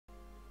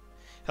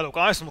Hello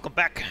guys and welcome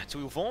back to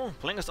EU4,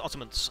 playing as the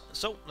Ottomans.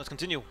 So, let's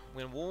continue.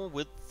 We're in war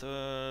with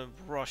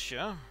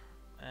Russia,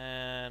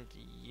 and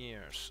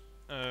yes,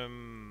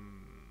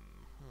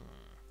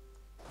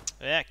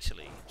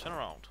 actually, turn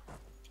around,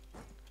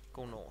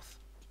 go north.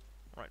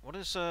 Alright, what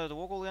is the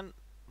war goal again?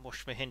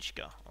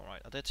 Voshmehenshka.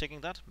 Alright, are they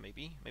taking that?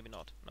 Maybe, maybe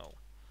not, no.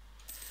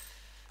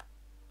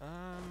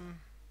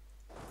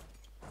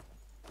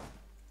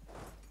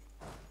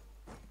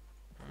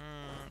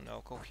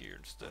 No, go here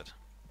instead.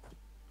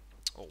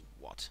 Oh,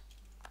 what?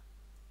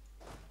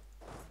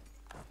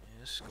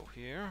 Yes, go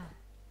here.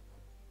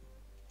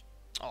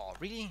 Oh,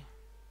 really?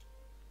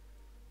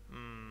 Go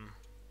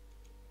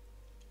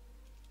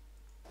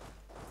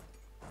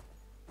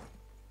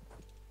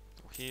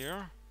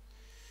here.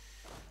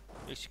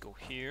 Let's go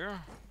here.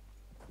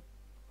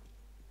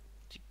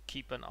 To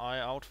keep an eye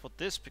out for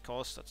this,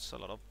 because that's a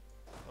lot of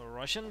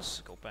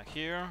Russians. Go back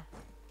here.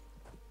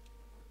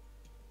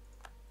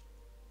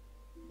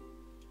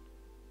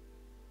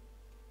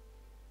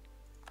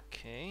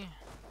 Okay.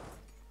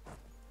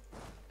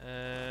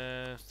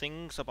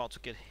 Things about to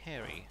get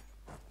hairy.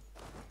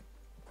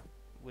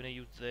 When are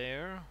you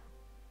there?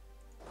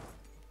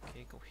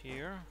 Okay, go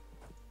here.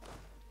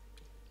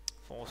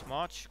 Force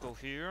march, go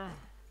here.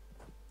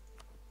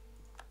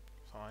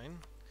 Fine.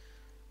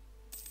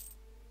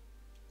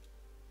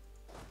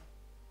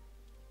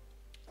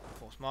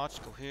 Force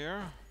march, go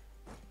here.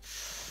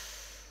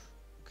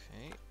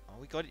 Okay, are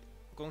we going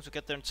to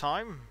get there in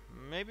time?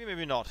 Maybe,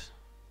 maybe not.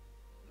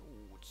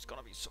 Ooh, it's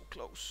gonna be so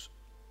close.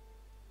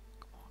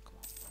 Come on.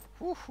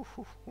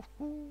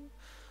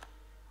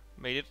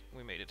 Made it.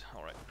 We made it.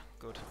 All right.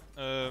 Good.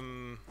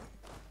 Do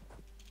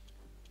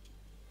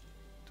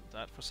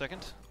that for a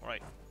second. All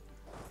right.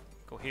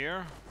 Go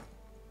here.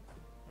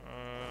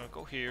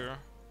 Go here.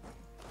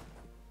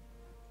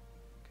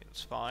 Okay,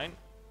 that's fine.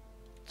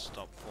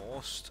 Stop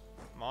forced.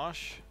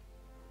 March.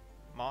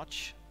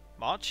 March.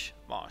 March.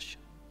 March.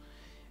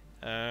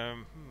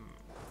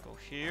 Go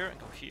here and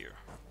go here.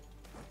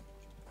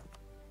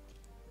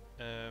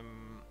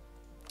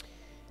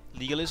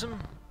 Legalism.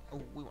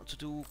 Oh, we want to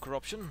do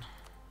corruption.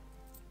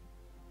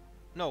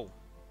 No.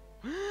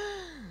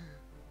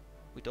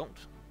 We don't.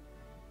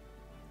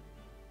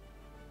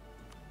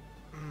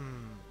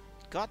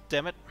 God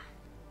damn it.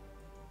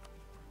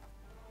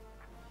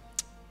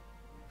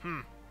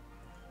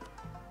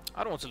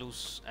 I don't want to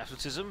lose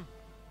absolutism.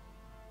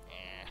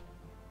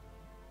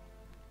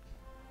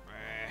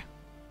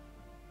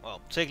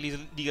 Well, take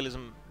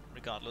legalism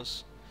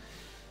regardless.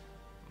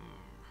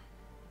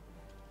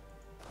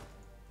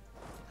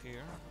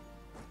 Here.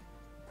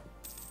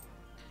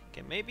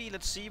 Okay, maybe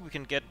let's see if we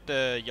can get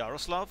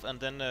Yaroslav and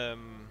then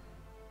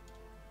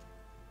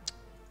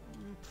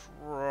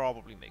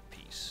probably make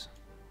peace.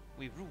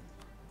 We rule.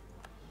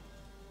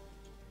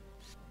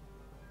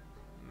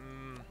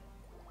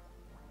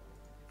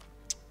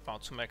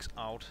 About to max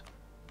out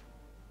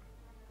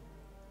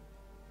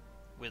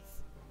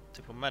with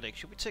diplomatic.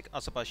 Should we take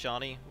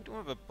Azerbaijani? We do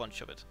have a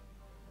bunch of it.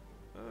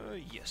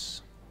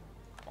 Yes.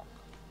 Bonk.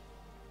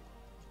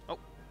 Oh,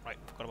 right,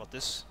 forgot about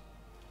this.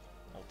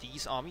 All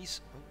these armies.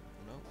 Oh,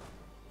 no.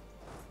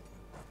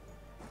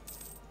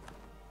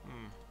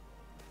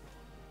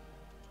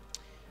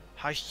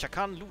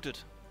 Hashchakan looted.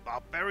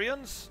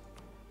 Barbarians?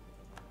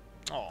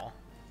 Oh.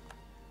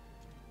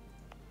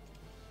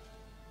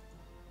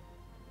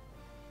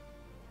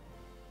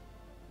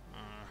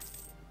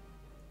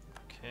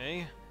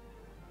 Okay.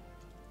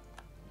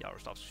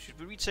 Yaroslav. Should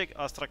we retake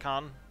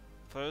Astrakhan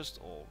first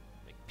or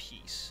make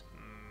peace?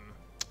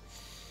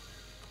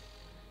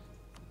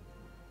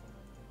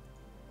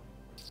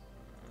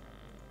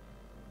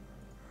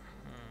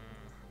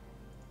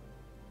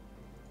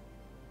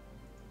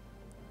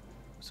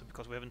 So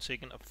because we haven't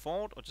taken a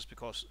fort, or just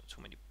because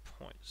too many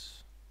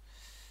points?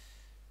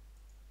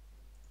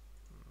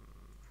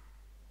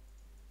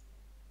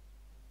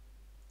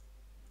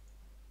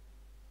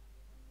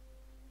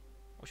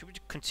 Or should we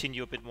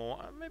continue a bit more?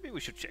 Maybe we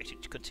should actually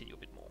continue a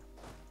bit more.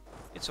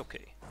 It's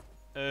okay.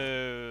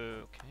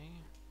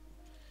 Okay.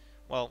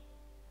 Well,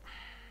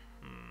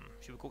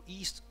 should we go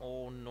east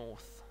or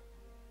north?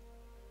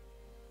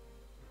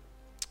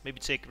 Maybe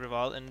take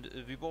Reval and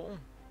Vyborg.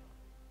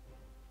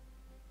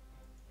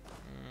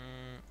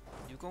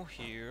 You go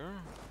here.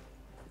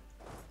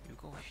 You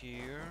go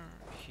here.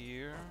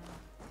 Here.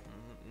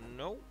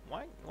 No.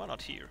 Why? Why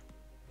not here?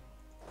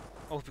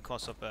 Oh,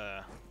 because of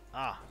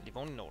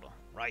Livonian order.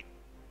 Right.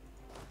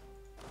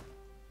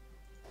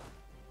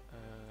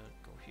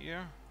 Go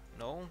here.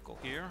 No. Go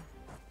here.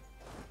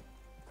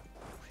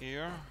 Go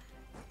here.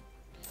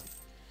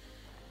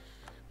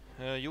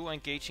 You are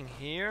engaging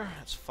here.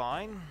 That's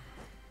fine.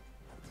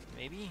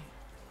 Maybe.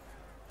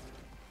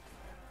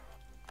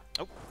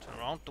 Oh, turn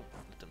around. Don't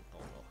let them. Oh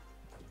no.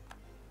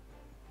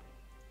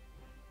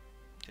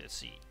 Okay, let's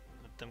see.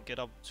 Let them get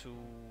up to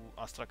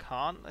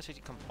Astrakhan. Let's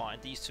actually combine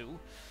these two.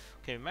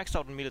 Okay, we maxed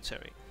out in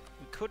military.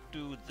 We could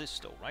do this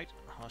though, right?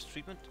 Harsh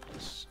treatment.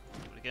 Let's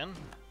do it again.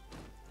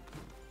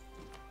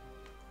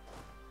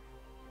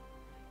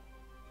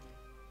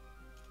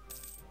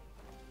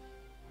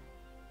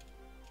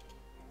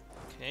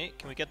 Okay,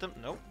 can we get them?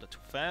 No, they're too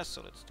fast,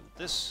 so let's do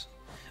this.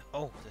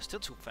 Oh, they're still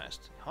too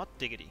fast. Hot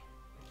diggity.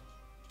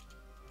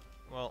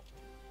 Well,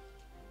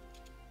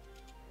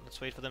 let's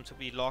wait for them to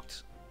be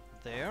locked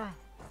there.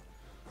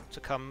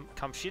 To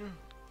Kamshin?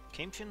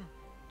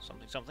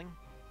 Something something.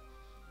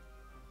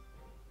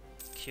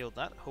 Kill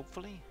that,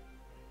 hopefully.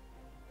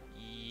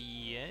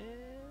 Yes.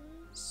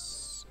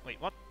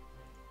 Wait, what?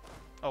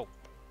 Oh.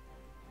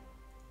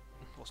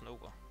 It wasn't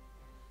over.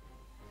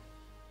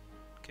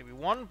 Okay, we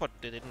won, but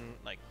they didn't,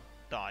 like,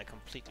 die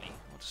completely.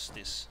 What's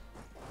this?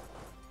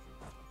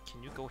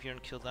 Can you go here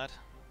and kill that?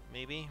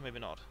 Maybe? Maybe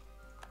not.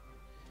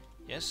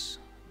 Yes?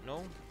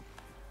 No?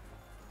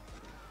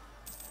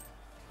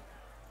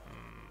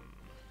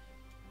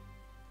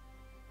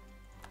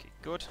 Okay,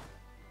 good.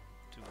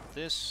 Do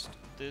this,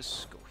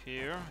 go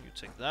here. You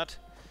take that.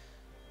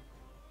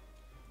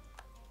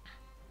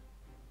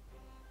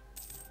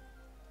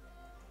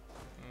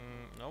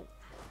 No.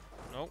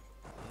 No.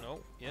 No.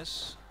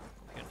 Yes.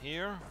 Go here and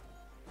here.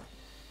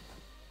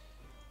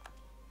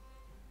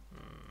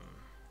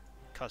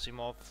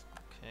 Kasimov.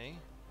 Okay.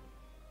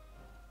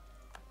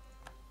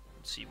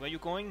 Let's see, where you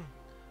going?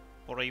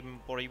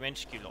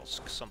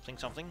 Borivenskilovsk. Something,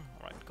 something.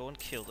 Alright, go and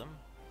kill them.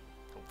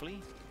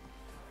 Hopefully.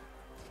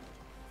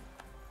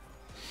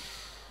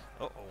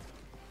 Uh-oh.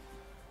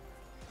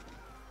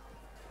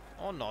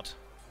 Or not.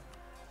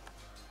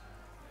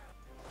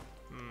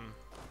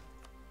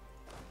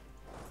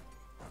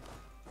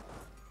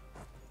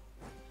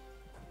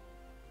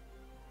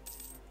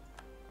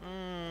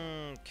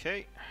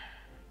 Okay.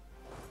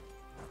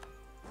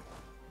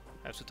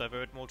 Have to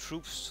divert more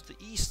troops to the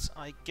east,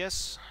 I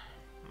guess.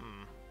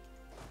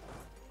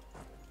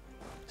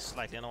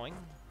 Slightly annoying.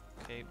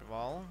 Okay,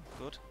 Val,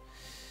 good.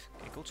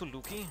 Okay, go to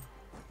Luki.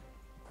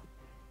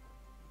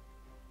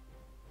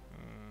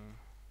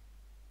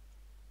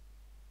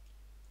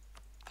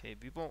 Okay,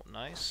 Bibo,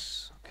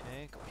 nice.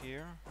 Okay, go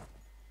here.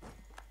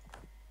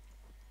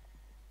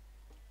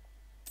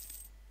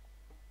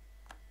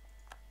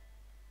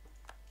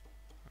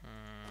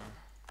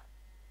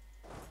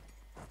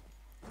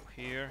 Go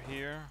here.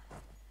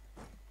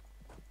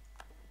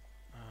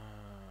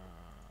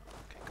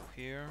 Okay, go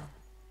here.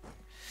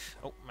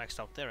 Oh, maxed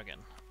out there again.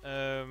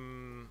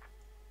 Go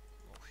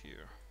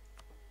here.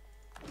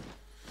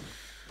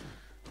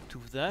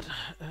 Do that.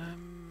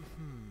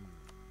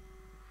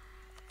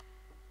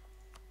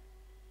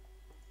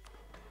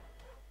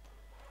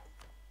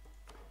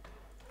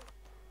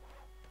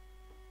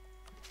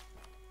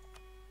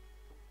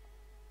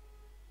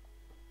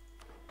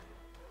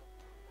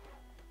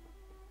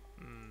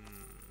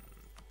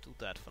 Do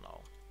that for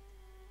now.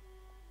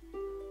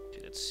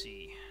 Okay, let's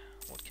see.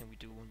 What can we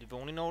do?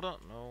 Livonian order?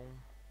 No.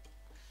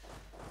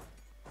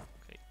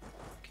 Okay.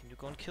 Can you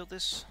go and kill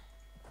this?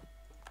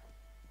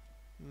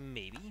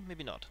 Maybe,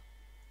 maybe not.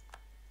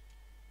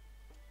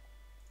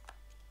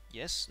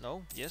 Yes,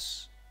 no,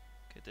 yes.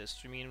 Okay, there's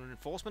 3 million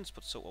reinforcements,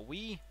 but so are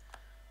we.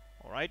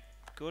 Alright,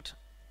 good.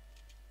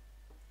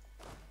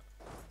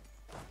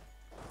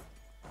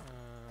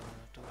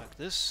 Do like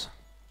this.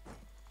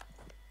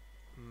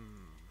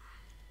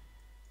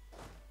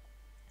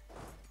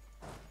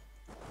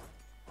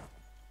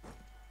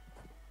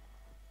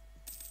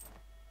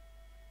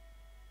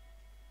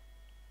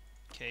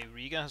 Okay,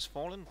 Riga has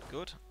fallen.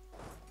 Good.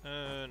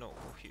 No,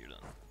 go here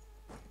then.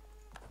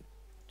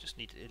 Just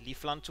need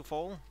Leafland to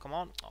fall. Come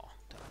on. Oh,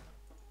 damn.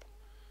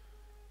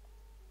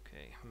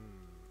 Okay.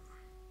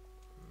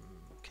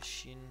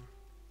 Kashin.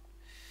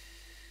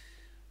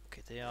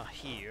 Okay, they are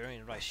here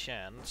in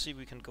Raishan. Let's see if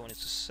we can go and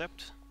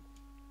intercept.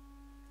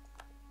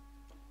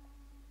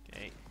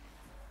 Okay.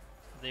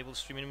 They will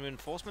stream in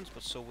reinforcements,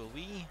 but so will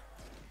we.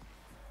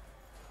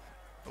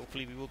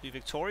 Hopefully we will be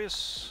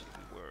victorious.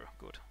 We were.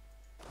 Good.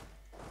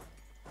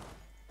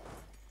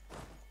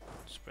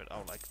 Spread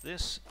out like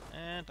this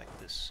and like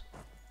this.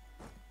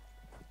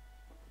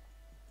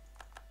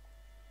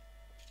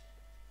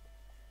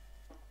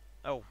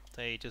 Oh,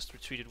 they just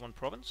retreated 1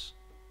 province?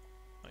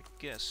 I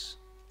guess.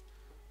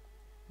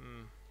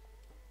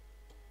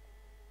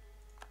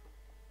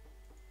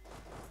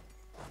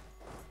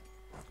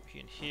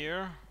 Here and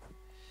here.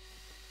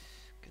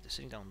 Okay, they're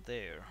sitting down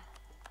there.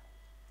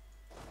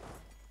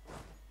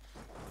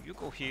 You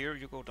go here,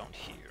 you go down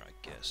here, I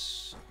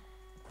guess.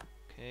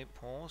 Okay,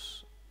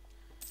 pause.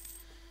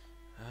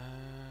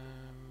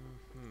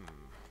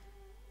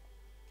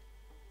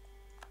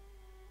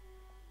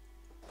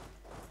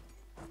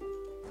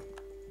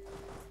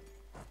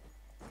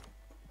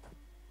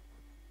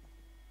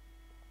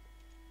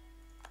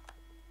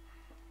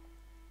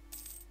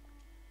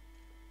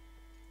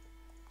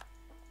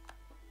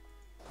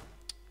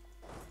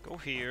 Go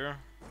here.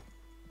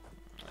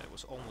 It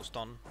was almost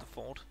done, the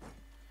fort.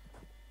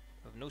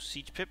 We have no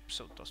siege pip,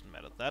 so it doesn't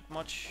matter that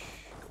much.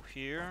 Go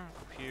here,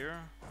 go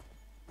here.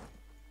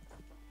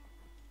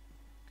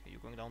 Okay, you're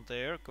going down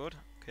there, good.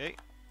 Okay.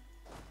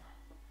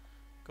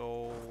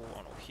 Go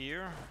on over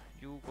here.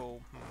 You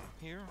go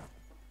here.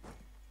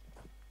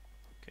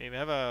 Okay, we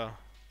have a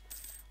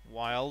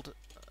wild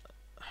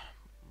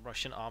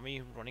Russian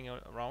army running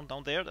around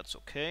down there, that's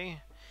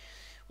okay.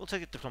 We'll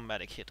take a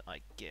diplomatic hit,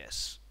 I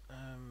guess.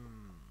 We've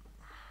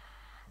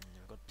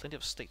got plenty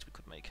of states we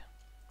could make.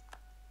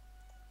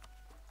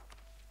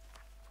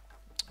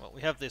 Well,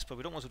 we have this, but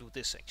we don't want to do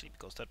this actually,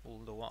 because that will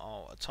lower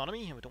our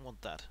autonomy, and we don't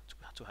want that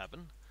to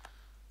happen.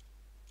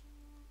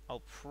 I'll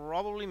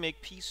probably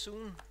make peace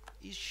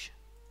soon-ish.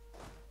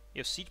 You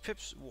have siege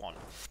pips? 1.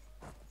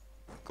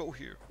 Go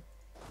here.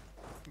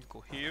 You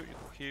go here, you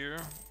go here.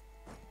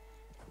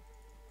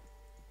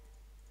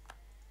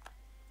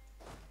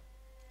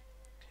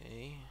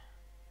 Okay.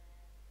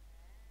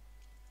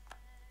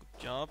 Good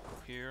job, go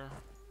here.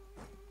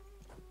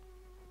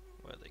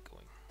 Where are they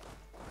going?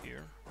 Go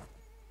here.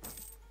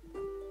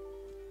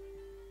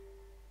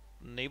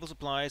 Naval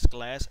supplies,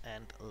 glass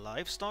and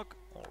livestock.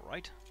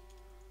 Alright.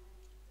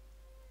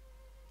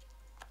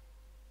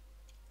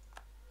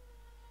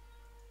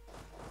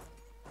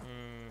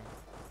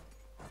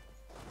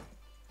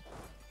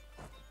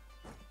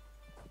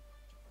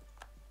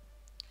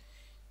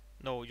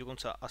 No, you're going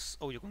to us.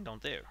 Oh, you're going down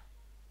there.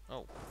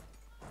 Oh.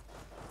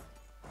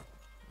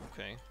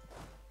 Okay.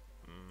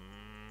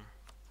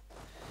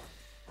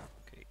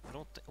 Okay, I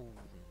don't think. Oh,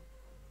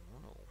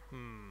 no.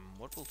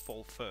 What will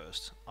fall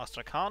first?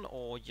 Astrakhan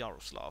or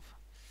Yaroslav?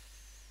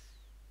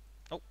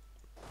 Oh,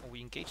 we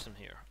engage them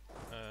here.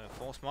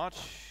 Force march.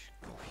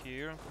 Go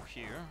here, go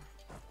here.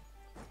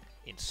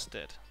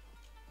 Instead.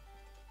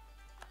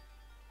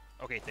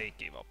 Okay, they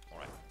gave up.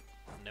 Alright.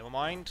 Never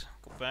mind.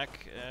 Go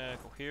back.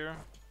 Go here.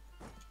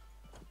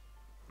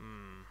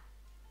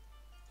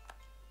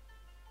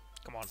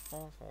 Come on,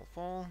 fall, fall,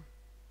 fall.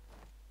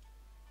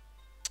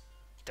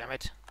 Damn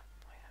it.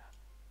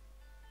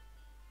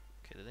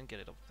 Okay, they didn't get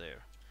it up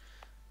there.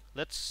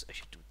 Let's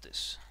actually do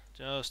this,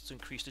 just to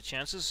increase the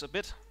chances a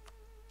bit.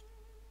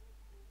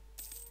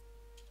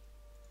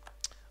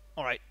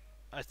 Alright,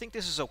 I think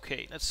this is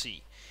okay. Let's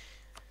see.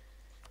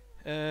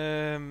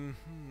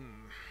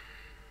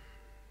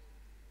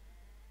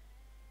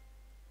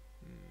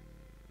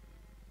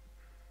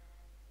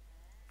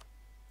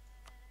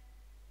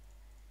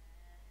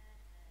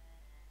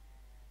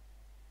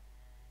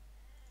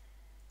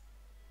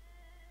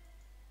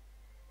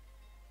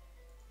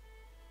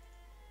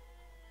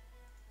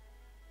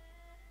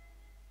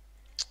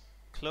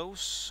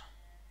 Close.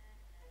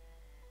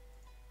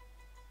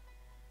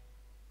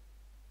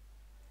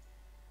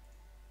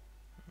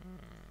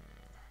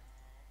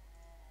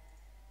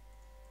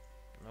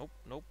 Nope,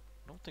 nope.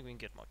 Don't think we can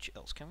get much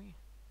else, can we?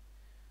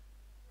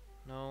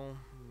 No.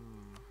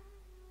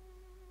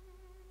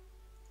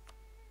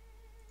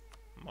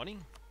 Money?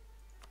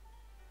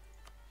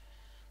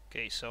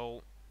 Okay,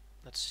 so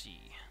let's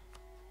see.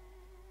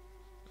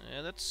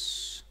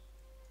 That's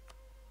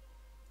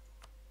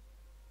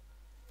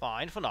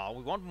fine for now.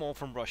 We want more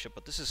from Russia,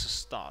 but this is a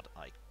start,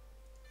 I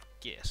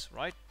guess,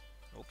 right?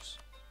 Oops.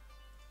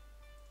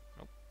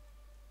 Nope.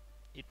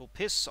 It will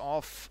piss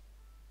off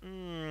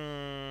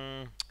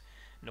no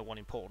one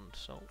important,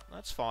 so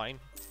that's fine.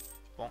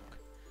 Bonk.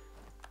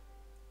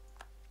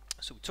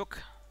 So we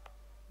took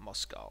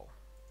Moscow,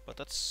 but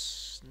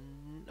that's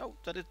no,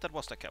 that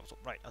was the capital,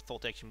 right? I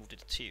thought they actually moved it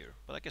to tier,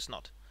 but I guess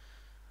not.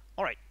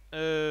 All right,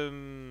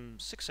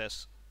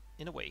 success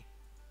in a way.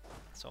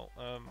 So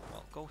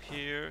well, go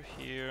here,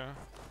 here,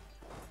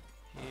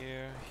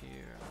 here,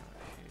 here,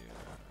 here,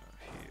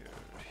 here,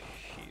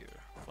 here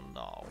for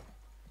now.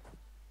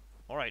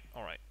 All right,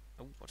 all right.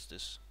 Oh, what's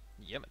this?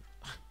 Yemen.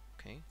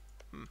 Okay.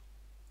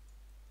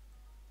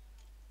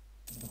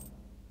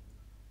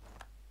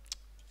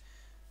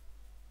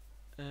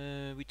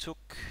 We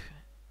took,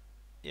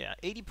 yeah,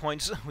 80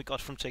 points we got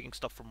from taking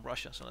stuff from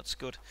Russia, so that's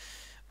good.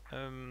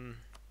 Well,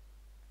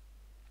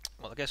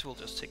 I guess we'll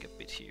just take a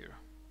bit here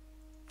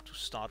to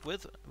start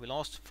with. We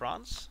lost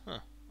France. Huh.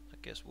 I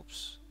guess,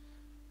 whoops.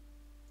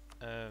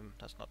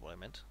 That's not what I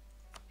meant.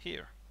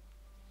 Here.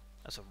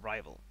 As a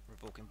rival.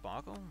 Revoke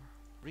embargo?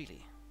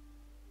 Really?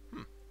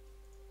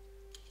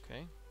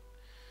 Okay.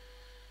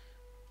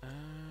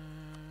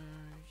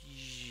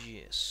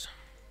 Yes.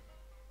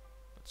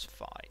 That's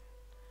fine.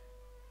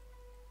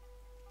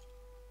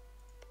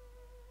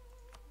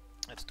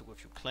 Let's do a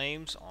few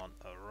claims on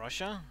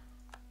Russia.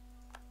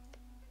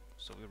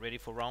 So we're ready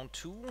for round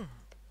 2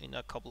 in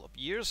a couple of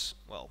years.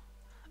 Well,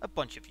 a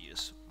bunch of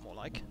years, more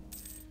like.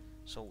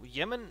 So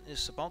Yemen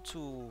is about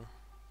to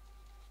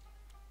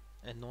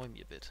annoy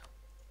me a bit.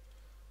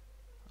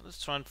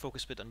 Let's try and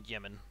focus a bit on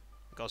Yemen,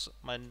 because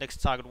my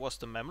next target was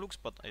the Mamluks,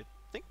 but I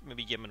think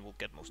maybe Yemen will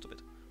get most of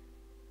it.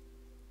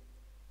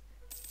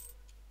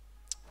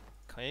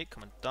 Okay,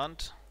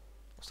 Commandant.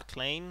 What's the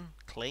claim?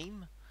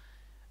 Claim?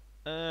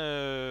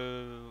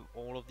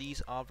 All of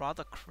these are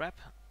rather crap.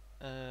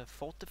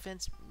 Fort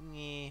defense,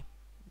 meh.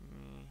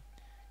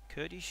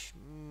 Kurdish,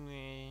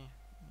 meh.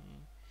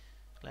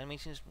 Land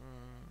maintenance,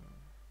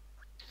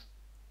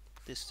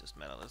 this doesn't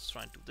matter. Let's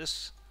try and do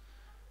this.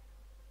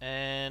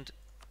 And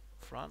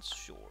France,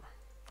 sure.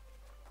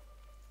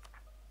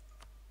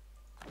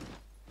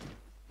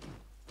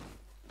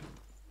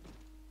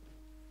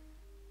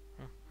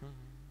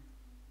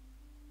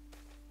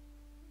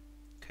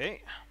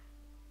 Okay.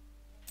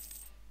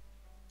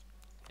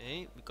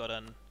 Okay, we got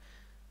a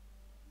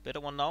better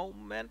one now.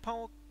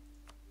 Manpower.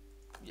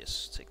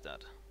 Yes, take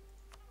that.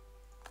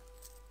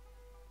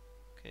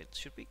 Okay,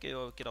 should we get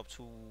up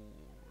to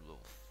level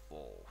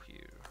 4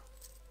 here?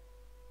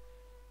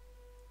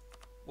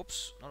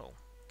 Whoops, no,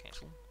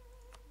 cancel.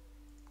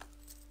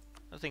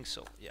 I think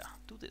so, yeah,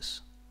 do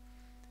this.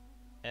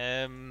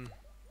 Okay,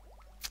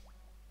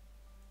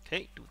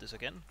 do this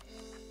again.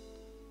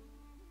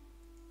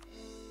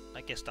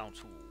 I guess down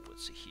to,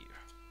 let's see here.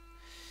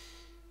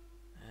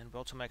 And we're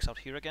about to max out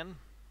here again.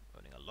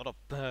 Earning a lot of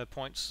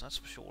points, that's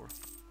for sure.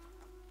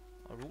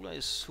 Our ruler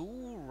is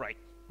who? Right,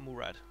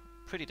 Murad.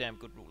 Pretty damn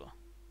good ruler.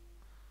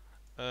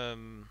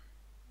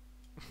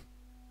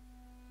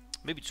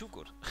 Maybe too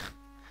good.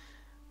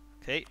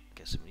 Okay,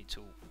 guess we need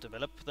to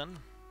develop then.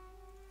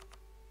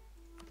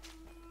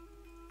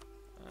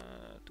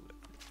 Do it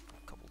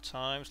a couple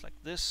times like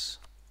this.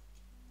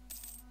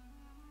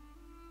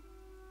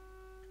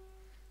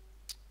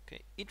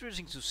 Okay,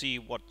 interesting to see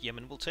what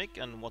Yemen will take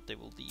and what they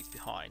will leave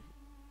behind.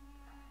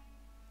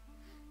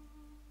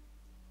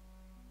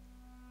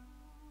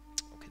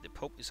 Okay, the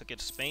Pope is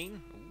against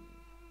Spain. Ooh.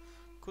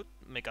 Could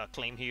make a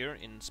claim here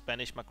in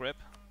Spanish Maghreb.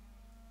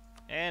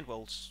 And,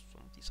 well,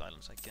 some of these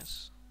islands, I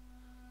guess.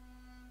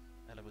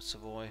 Ally with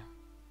Savoy.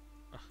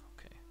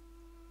 Okay.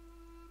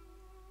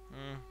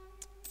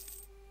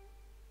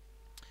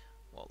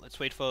 Well, let's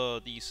wait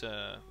for these,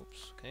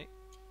 oops, okay.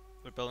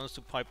 Rebellions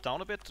to pipe down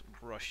a bit.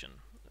 Russian.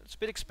 It's a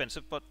bit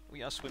expensive, but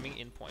we are swimming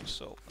in points,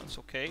 so that's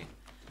okay.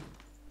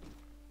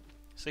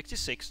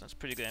 66, that's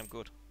pretty damn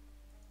good.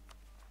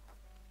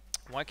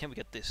 Why can't we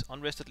get this?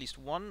 Unrest at least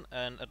 1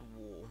 and at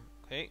war.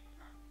 Okay.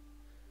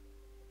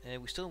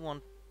 We still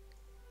want...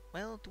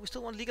 Well, do we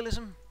still want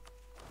legalism?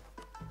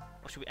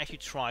 Or should we actually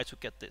try to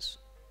get this?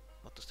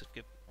 What does this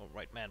give? Oh,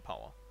 right,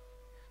 manpower.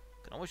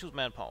 Can always use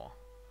manpower.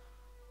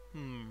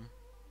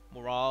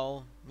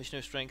 Morale,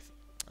 missionary strength.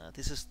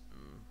 This is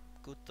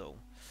good though.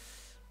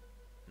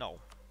 No.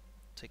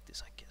 Take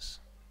this, I guess.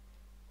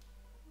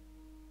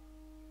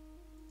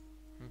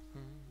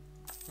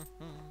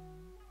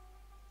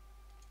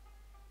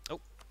 Oh,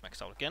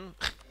 maxed out again.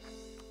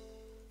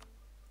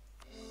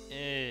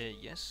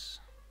 Yes.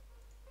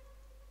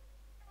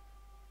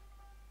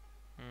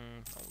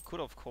 Oh, we could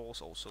of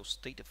course also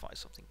statify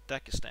something.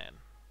 Dagestan.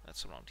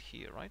 That's around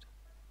here, right?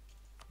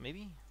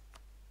 Maybe?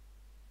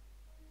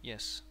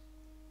 Yes.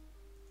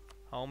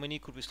 How many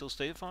could we still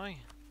statify?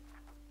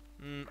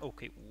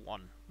 Okay,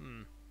 1.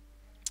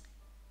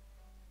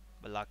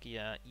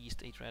 Wallachia,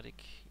 East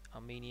Adriatic,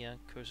 Armenia,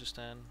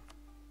 Kyrgyzstan.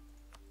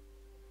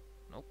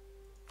 Nope.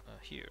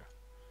 Here.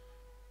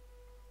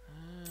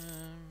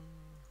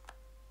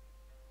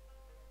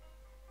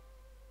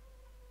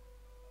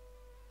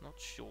 Not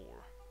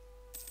sure.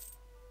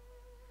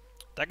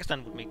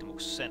 Dagestan would make the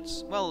most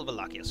sense. Well,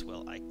 Wallachia as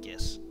well, I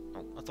guess.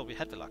 Oh, I thought we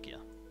had Wallachia.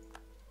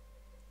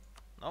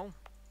 No?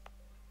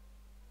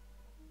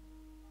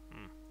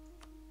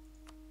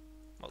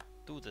 Well,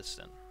 do this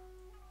then.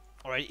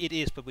 Alright, it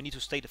is, but we need to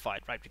statify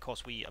it, right?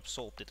 Because we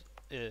absorbed it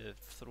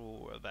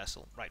through a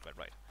vassal. Right.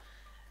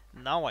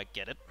 Now I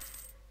get it.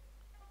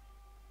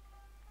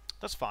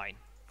 That's fine.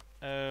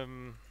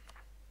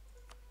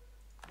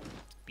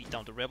 Beat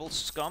down the rebels,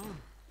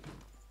 scum.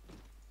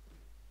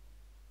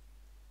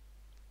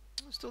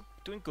 Still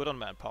doing good on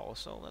manpower,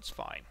 so that's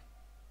fine.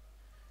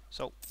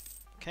 So,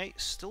 okay,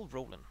 still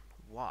rolling.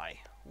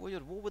 Why? Who are you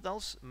at war with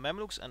else?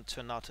 Mamluks and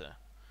Ternate.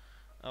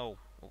 Oh,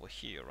 over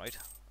here, right?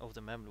 Oh, the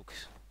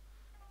Mamluks.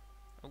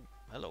 Oh,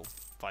 hello.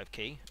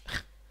 5k.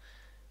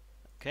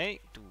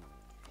 Okay, do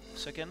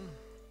second.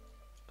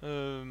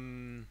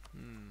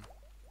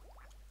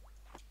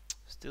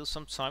 Still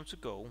some time to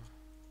go.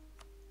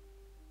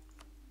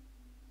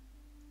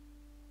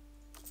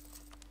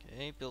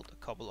 Okay, build a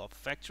couple of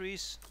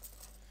factories.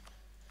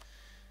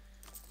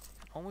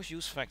 Always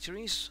use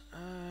factories.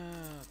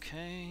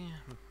 Okay.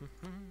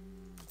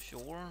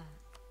 Sure.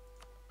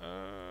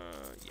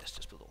 Yes,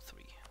 just build all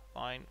 3.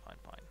 Fine.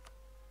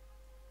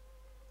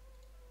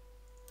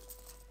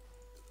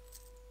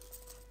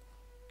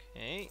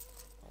 Okay.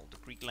 All the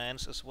Greek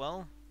lands as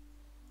well.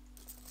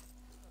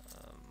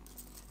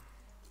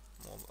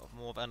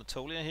 More of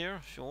Anatolia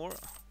here. Sure.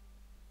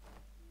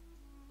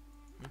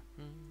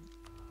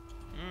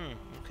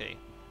 Okay.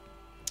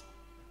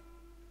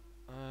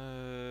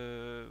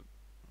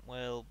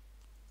 Well,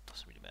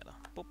 doesn't really matter.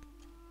 Boop.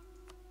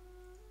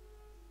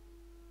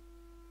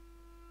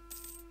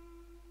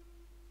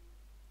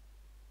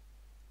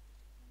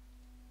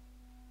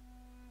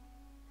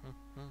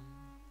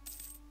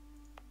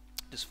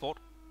 This fort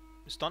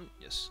is done.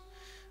 Yes.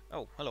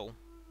 Oh, hello.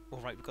 Oh,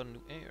 right, we got a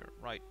new heir.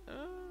 Right.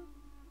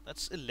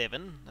 That's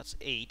 11. That's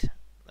 8.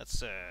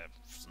 That's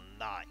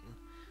 9.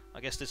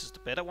 I guess this is the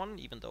better one,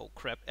 even though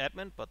crap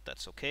admin, but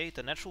that's okay.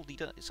 The natural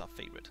leader is our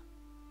favorite.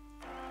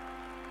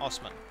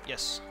 Osman,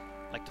 yes,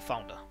 like the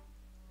founder.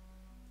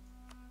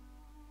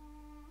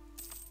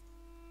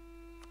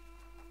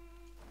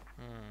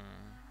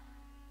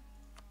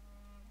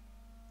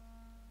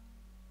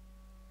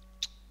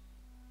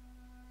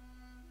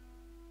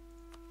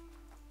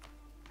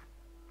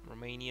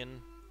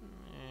 Romanian,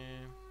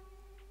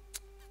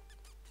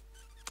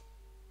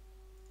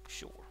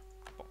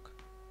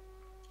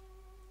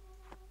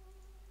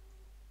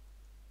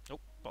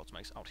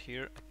 Mechanics out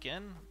here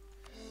again.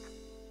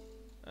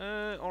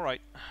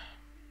 Alright.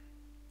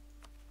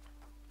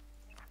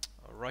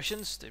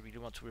 Russians, they really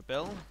want to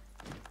rebel.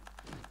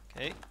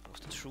 Okay, that was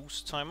the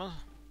truce timer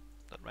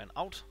that ran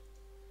out.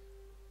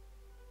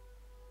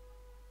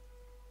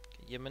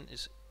 Okay, Yemen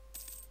is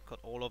got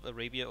all of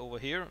Arabia over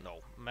here. No,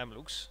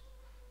 Mamluks.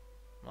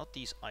 Not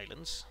these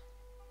islands.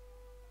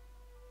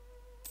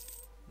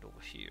 And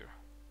over here.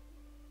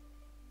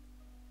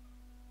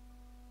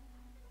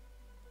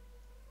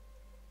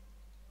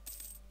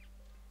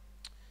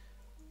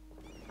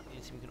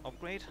 Anything we can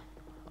upgrade?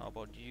 How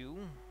about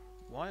you?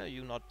 Why are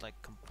you not like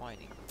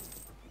combining?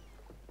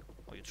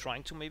 Are you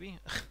trying to maybe?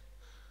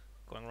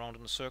 Going around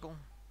in a circle?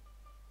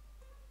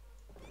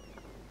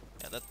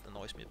 Yeah, that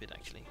annoys me a bit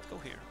actually. Go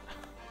here.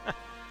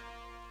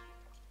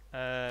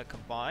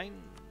 Combine.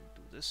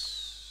 Do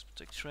this.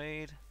 Protect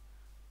trade.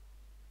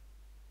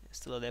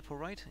 Still Aleppo,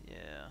 right?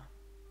 Yeah.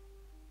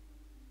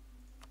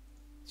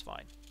 It's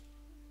fine.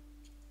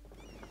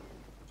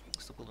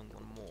 Still building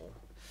one more.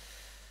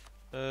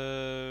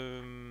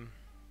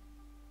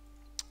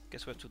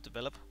 Guess we have to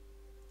develop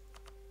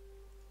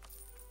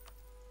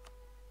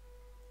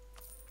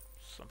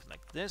something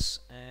like this,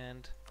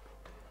 and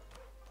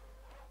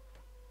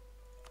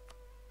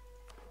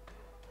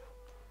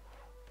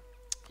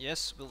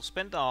yes, we'll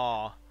spend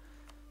our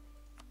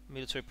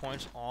military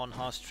points on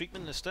harsh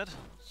treatment instead,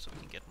 so we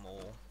can get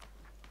more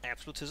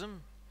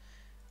absolutism.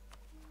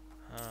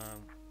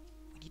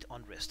 We need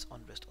unrest.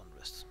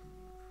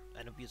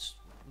 And we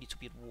need to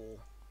be at war.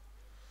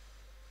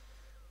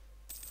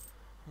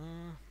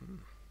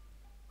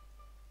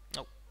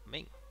 Oh,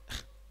 Ming.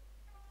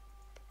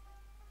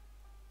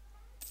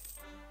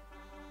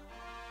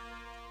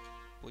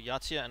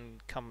 Boyatia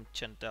and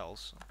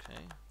Kamchandals.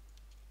 Okay.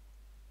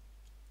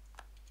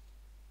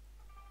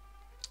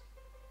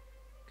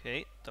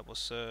 Okay, that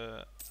was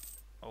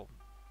oh,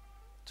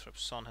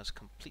 Trapson has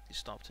completely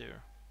stopped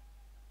here.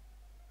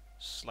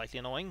 Slightly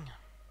annoying.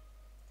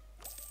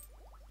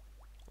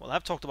 Well,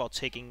 I've talked about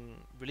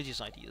taking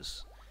religious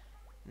ideas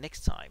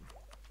next time.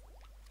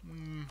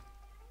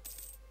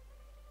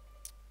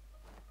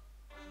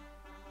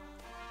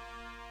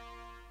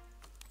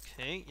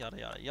 Okay, yada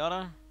yada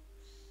yada.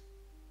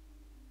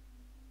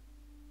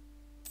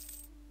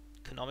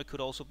 Economic could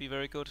also be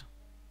very good.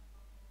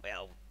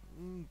 Well,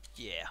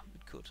 yeah,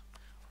 it could.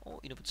 Or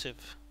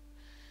innovative.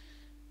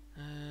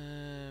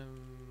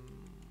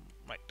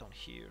 Right down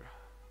here.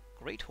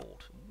 Great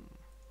Horde.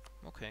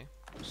 Okay.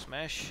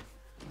 Smash.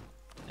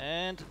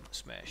 And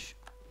smash.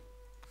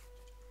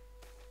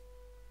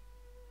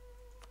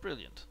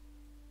 Brilliant.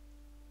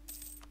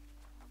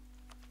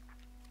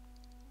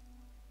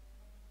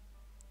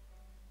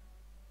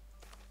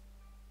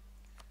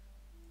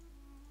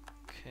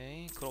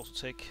 Okay, could also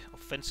take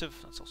offensive,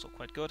 that's also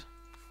quite good.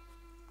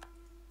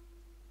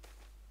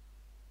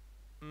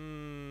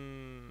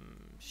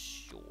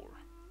 Sure.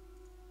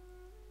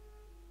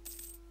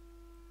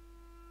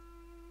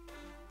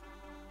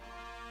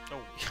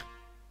 Oh,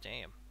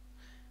 damn.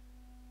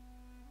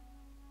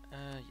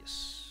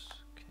 Yes.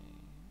 Okay.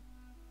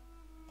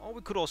 Or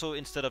we could also,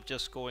 instead of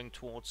just going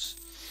towards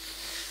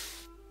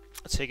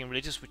taking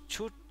religious, we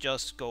should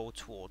just go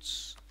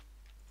towards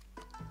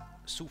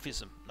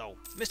Sufism. No,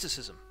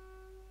 mysticism.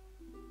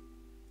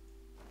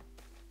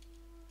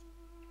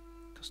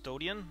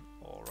 Custodian.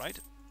 Alright.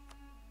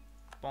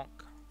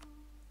 Bonk.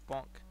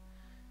 Bonk.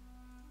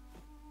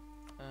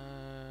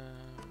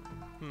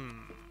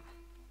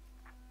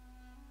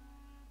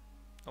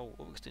 Oh,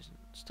 overextension.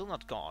 Still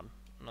not gone.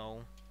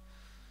 No.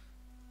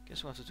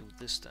 Guess we'll have to do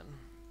this then.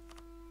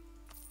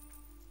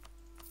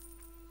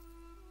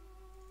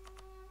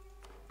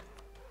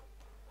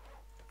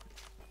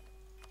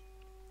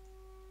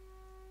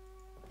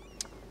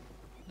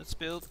 Let's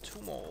build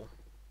 2 more.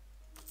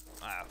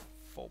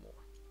 4 more.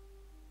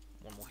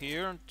 1 more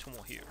here and 2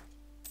 more here.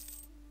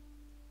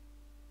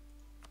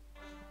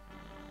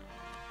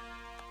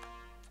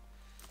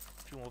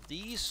 3 more of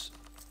these.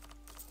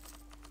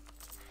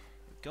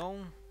 There we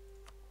go.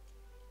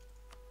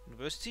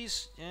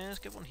 Universities. Yeah, let's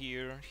get one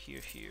here,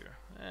 here, here,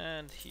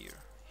 and here,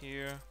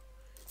 here,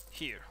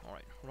 here.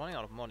 Alright, running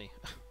out of money.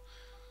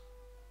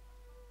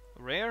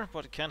 Rare,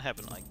 but it can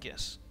happen, I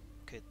guess.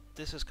 Okay,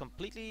 this is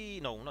completely...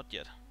 No, not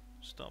yet.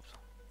 Stopped.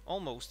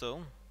 Almost,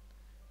 though.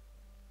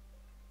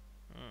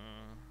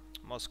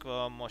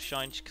 Moskva,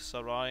 Moshainsk,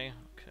 Sarai.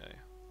 Okay.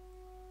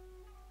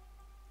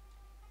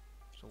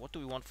 So what do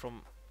we want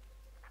from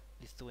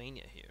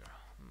Lithuania here?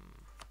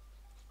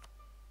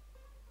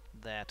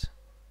 That.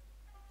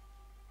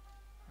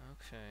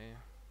 Okay.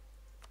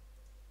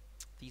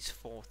 These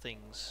 4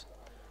 things.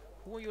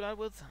 Who are you allied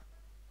with?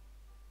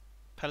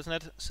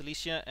 Palatinate,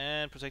 Silesia,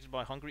 and protected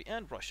by Hungary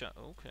and Russia.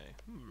 Okay.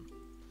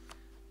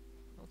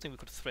 I don't think we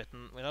could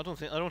threaten. Well, I don't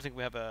think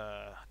we have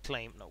a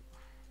claim. No.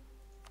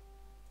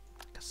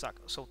 Kazakh.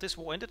 So this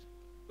war ended.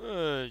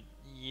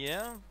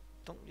 Yeah.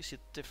 Don't really see a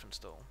difference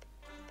though.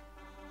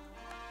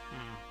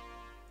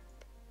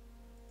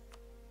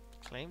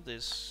 Claim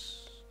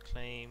this.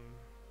 Claim.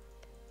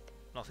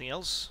 Nothing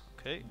else.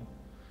 Okay.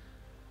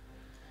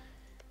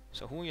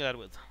 So who are you at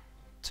with?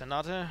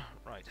 Tanate?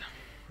 Right.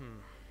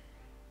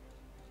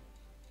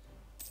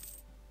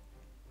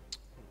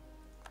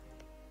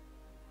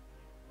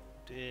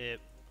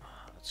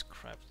 That's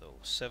crap though.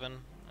 7.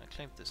 I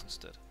claimed this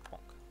instead.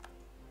 Bonk.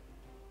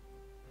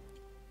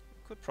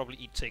 Could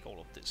probably take all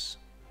of this.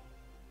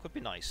 Could be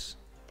nice.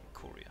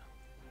 Korea.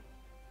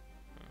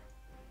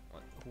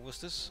 What? Who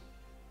was this?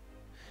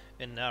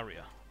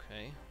 Inaria.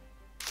 Okay.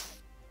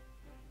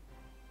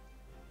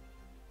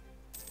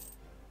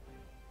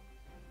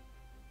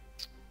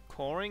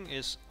 Coring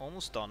is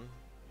almost done.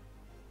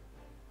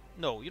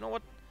 No, you know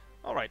what?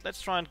 Alright,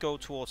 let's try and go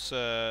towards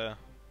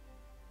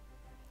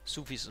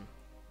Sufism.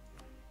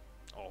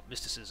 Or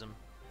mysticism.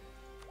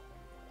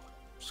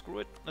 Screw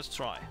it, let's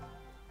try.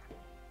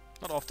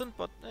 Not often,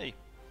 but hey.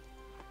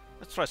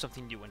 Let's try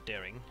something new and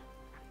daring.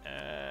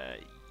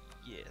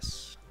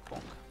 Yes.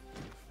 Bonk.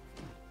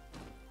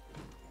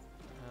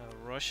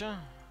 Russia.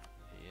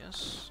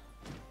 Yes.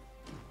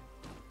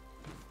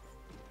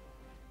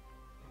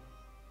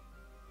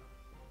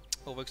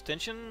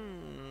 Overextension.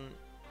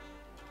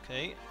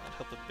 Okay, that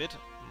helped a bit.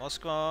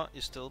 Moscow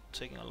is still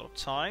taking a lot of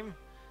time.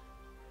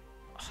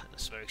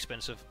 That's very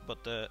expensive,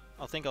 but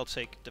I think I'll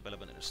take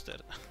development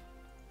instead.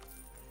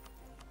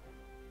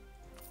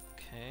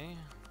 Okay.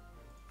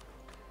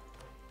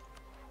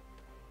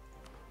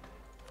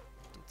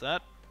 Do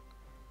that.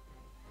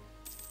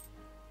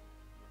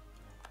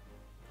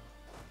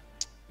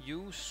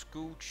 You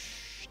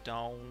scooch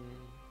down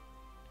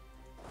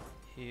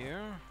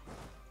here.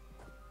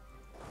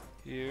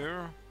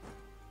 Here.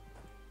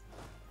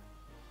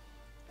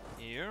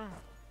 Here.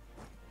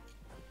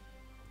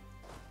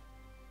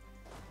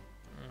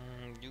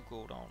 You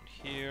go down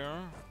here.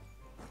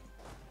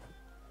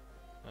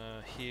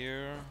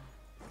 Here.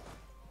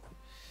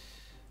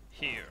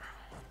 Here.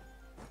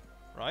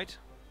 Right?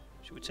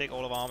 Should we take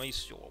all of our armies?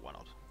 Sure, why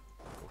not?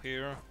 Go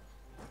here.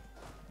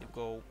 You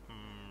go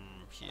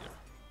here.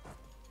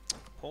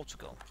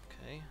 Portugal.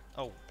 Okay.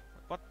 Oh,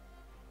 what?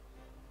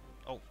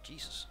 Oh,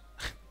 Jesus.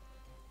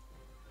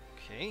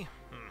 Okay.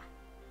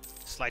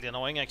 Slightly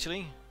annoying,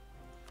 actually.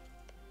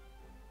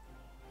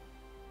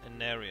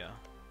 Inaria.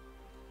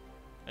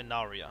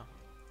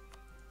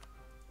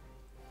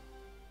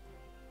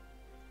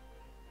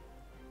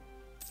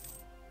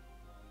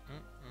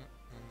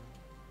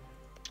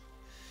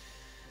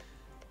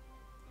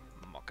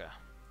 Mocha.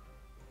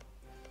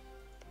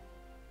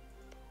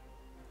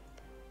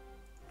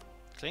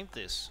 Claim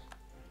this.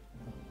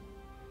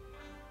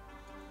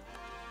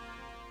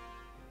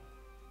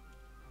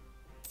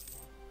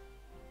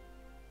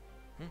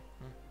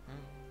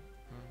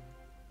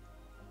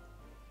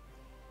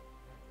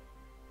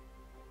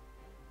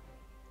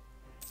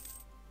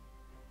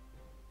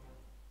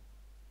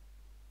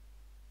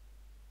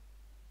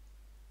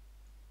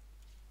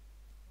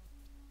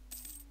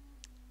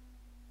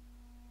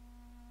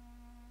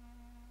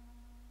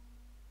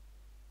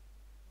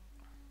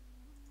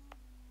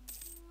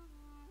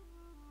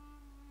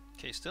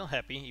 Okay, still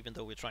happy, even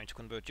though we're trying to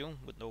convert you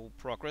with no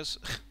progress.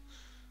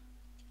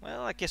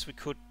 Well, I guess we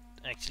could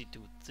actually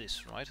do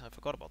this, right? I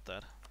forgot about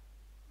that.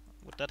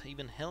 Would that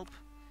even help?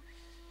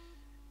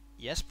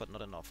 Yes, but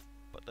not enough.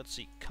 But let's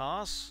see.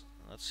 Cars,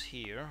 that's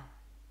here.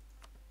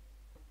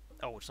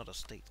 Oh, it's not a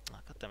state.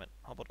 Ah, God damn it.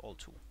 How about all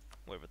two?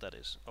 Wherever that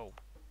is. Oh,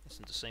 it's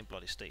in the same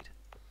bloody state.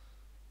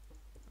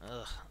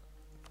 Ugh.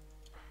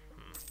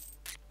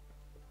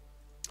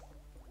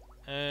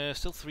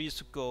 Still 3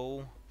 to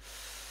go.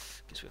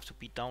 Guess we have to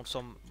beat down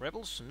some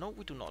rebels. No,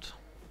 we do not.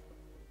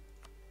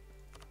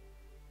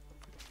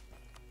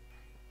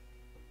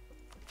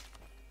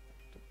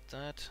 Do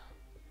that.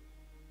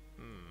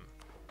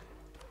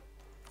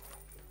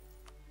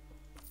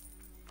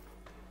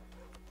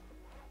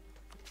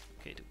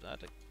 Okay, do that,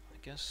 I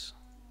guess.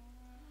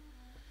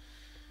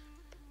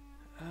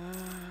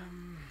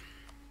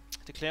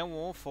 Declare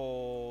war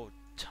for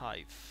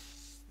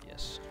Taif.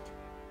 Yes.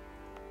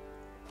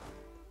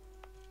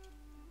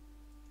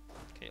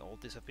 Okay, all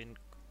these have been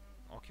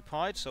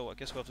occupied, so I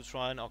guess we have to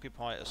try and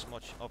occupy as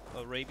much of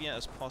Arabia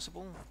as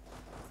possible.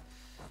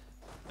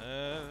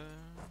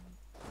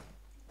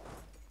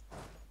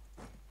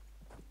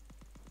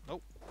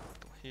 Nope.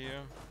 Go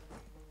here.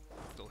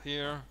 Go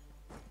here.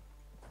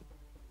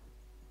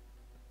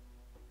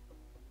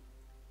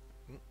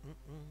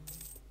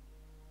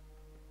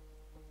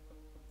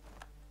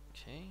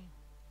 Okay.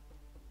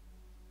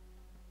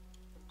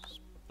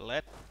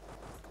 Split.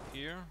 Go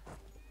here.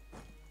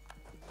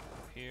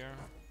 Go here.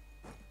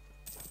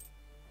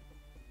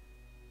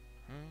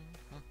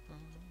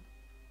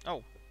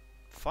 Oh,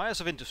 fires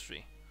of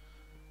industry.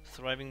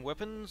 Thriving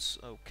weapons.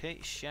 Okay,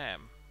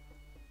 Sham.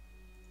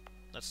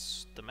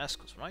 That's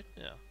Damascus, right?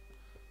 Yeah.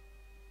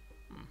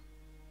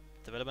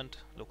 Development,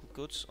 local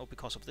goods. Oh,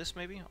 because of this,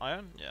 maybe?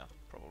 Iron? Yeah,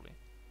 probably.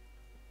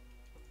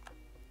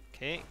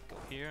 Okay, go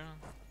here.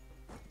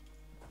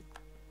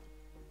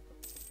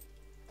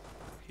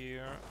 Go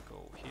here,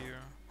 go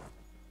here.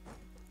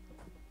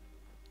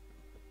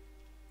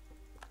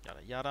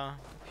 Yada yada.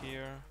 Go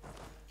here.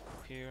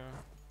 Go here.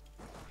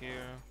 Go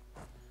here.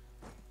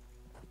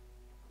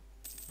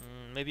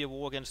 Maybe a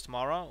war against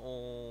Mara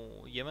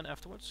or Yemen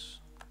afterwards.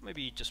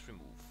 Maybe just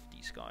remove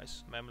these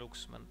guys.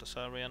 Mamluks,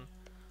 Mandasarian.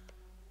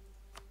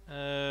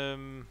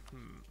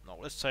 No,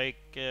 let's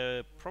take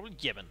probably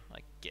Yemen, I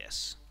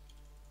guess.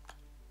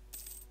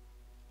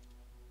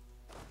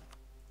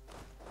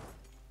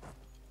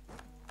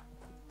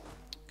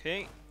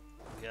 Okay,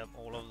 we have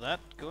all of that.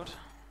 Good.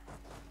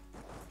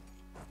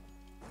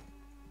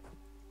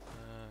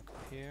 Go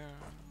here.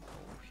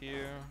 Go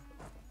here.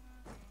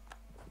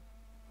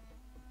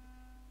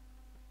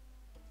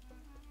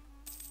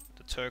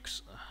 The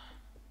Turks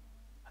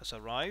has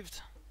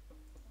arrived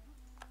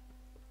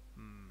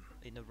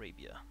in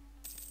Arabia.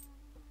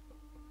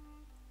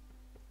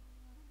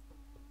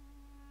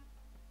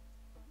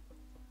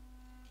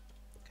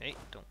 Okay,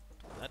 don't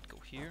do that. Go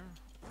here.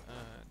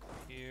 Go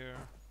here.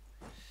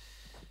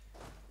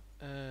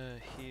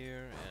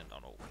 Here and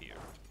no, here.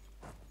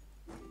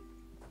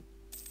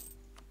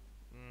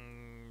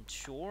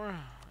 Sure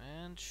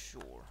and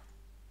sure.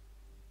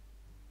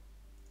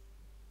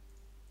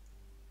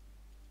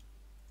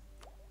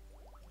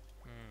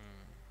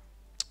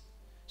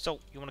 So,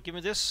 you wanna give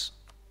me this?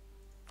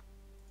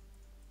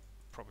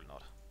 Probably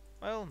not.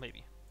 Well,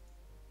 maybe.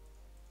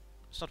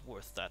 It's not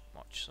worth that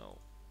much, so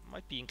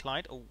might be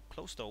inclined. Oh,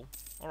 close though.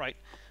 Alright,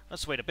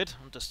 let's wait a bit.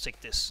 I'll just take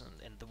this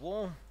and end the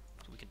war,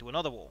 so we can do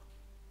another war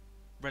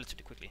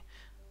relatively quickly.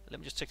 Let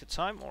me just take the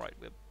time. Alright,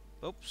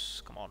 we're...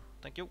 Oops, come on.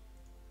 Thank you.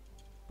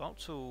 About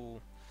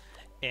to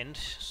end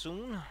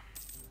soon.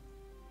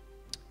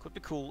 Could be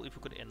cool if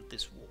we could end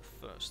this war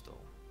first,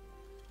 though.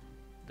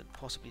 Then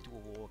possibly do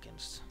a war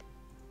against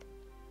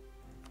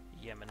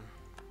Yemen.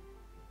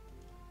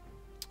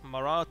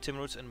 Mara,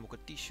 Timurids, and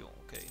Mogadishu.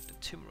 Okay, the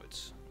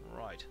Timurids.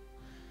 Right.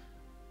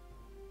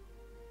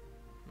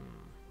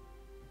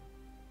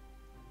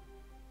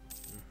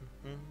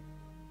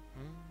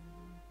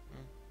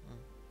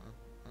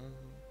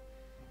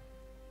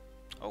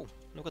 Oh,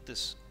 look at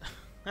this.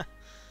 The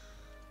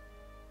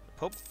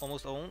Pope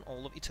almost owned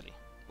all of Italy.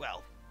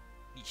 Well,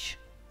 eesh.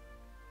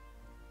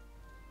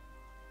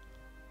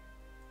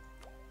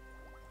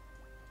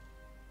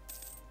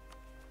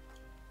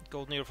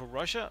 Gold near for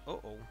Russia?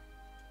 Uh-oh.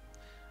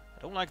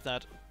 I don't like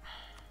that.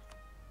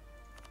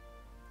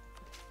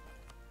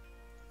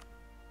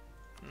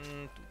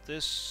 Do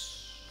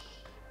this,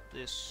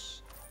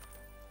 this,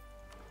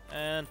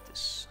 and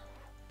this.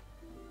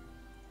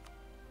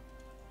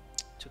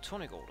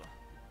 Teutonic Order.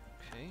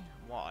 Okay,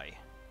 why?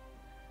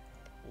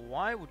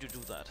 Why would you do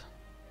that?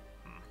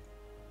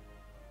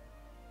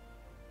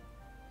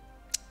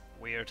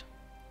 Weird.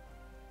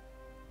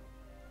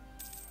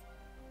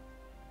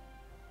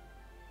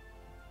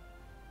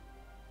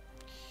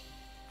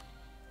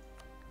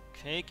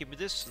 Okay, give me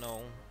this.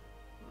 No.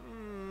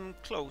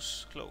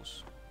 Close,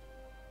 close.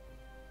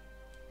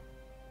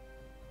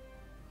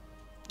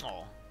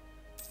 Oh.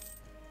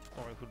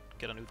 Or I could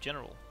get a new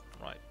general.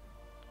 Right.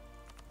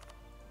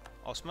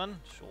 Osman,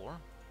 sure.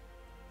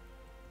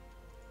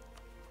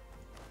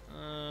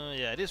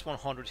 Yeah, it is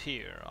 100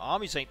 here.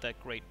 Armies ain't that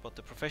great, but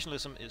the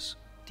professionalism is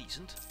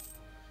decent.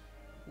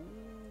 Ooh,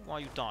 why are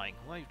you dying?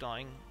 Why are you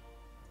dying?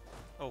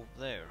 Oh,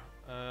 there.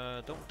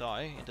 Don't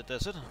die in the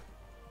desert.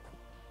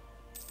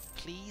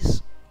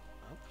 Please.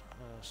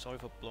 Oh, sorry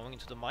for blowing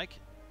into the mic.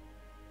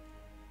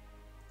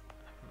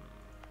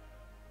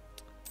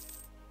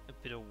 A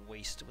bit of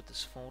waste with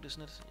this fort,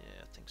 isn't it?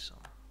 Yeah, I think so.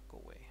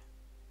 Go away.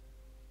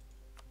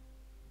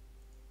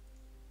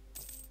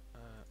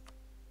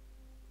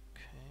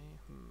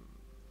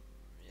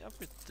 Yeah,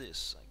 with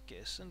this, I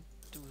guess, and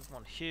do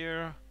one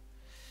here.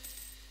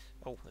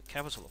 Oh, the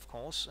capital, of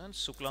course, and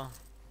Sukla.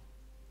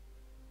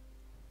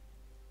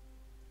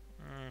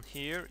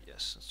 Here,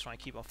 yes, let's try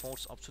and keep our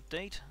forts up to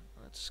date.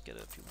 Let's get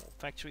a few more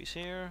factories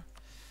here.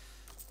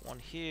 One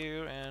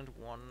here, and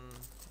one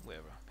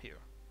wherever, here.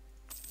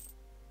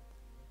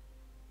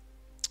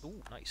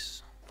 Ooh,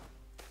 nice.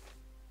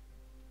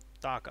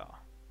 Daga.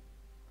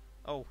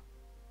 Oh,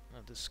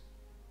 this...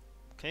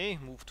 Okay,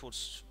 move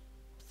towards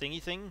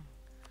thingy thing.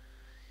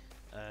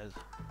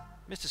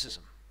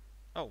 Mysticism.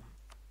 Oh,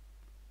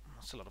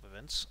 that's a lot of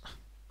events.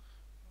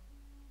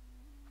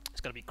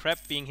 It's gonna be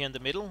crap being here in the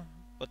middle,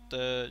 but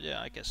yeah,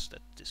 I guess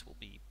that this will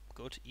be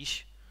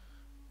good-ish.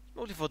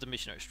 Mostly for the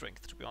missionary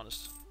strength, to be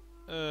honest.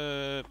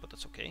 But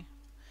that's okay.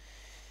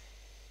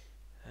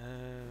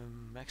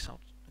 Max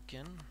out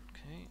again.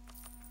 Okay.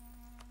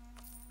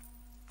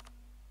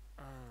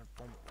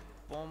 Bomb,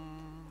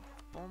 bomb,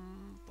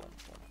 bomb, bomb,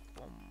 bomb,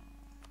 bomb,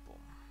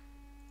 bomb.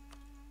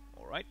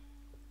 All right.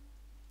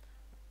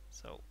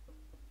 So,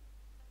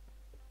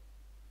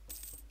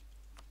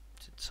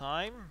 to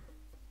time.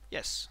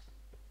 Yes.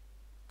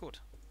 Good.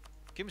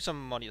 Give me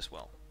some money as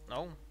well.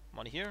 No?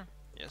 Money here?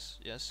 Yes,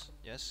 yes,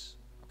 yes.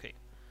 Okay.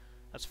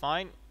 That's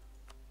fine.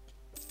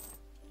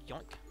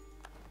 Yoink.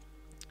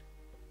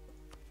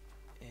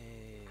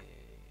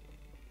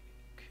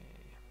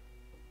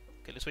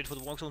 Okay, let's wait for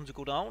the war zone to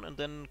go down and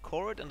then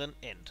core it and then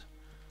end.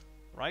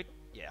 Right?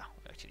 Yeah,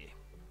 actually.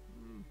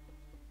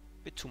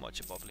 Bit too much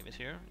above limit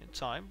here in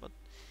time, but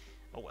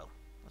oh well,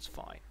 that's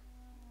fine.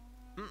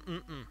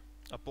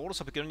 Our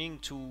borders are beginning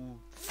to,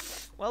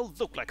 well,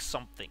 look like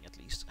something at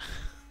least.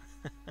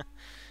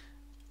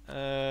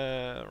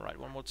 Right,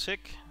 one more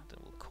tick, then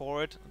we'll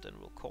core it, and then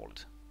we'll call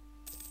it.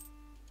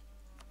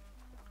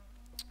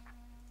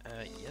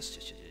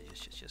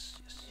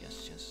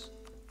 Yes.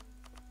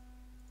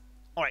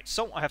 Alright,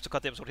 so I have to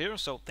cut the episode here,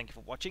 so thank you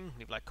for watching.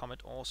 Leave a like,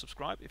 comment, or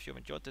subscribe if you've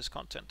enjoyed this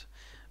content.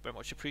 Very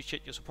much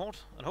appreciate your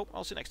support, and hope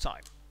I'll see you next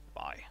time.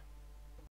 Bye.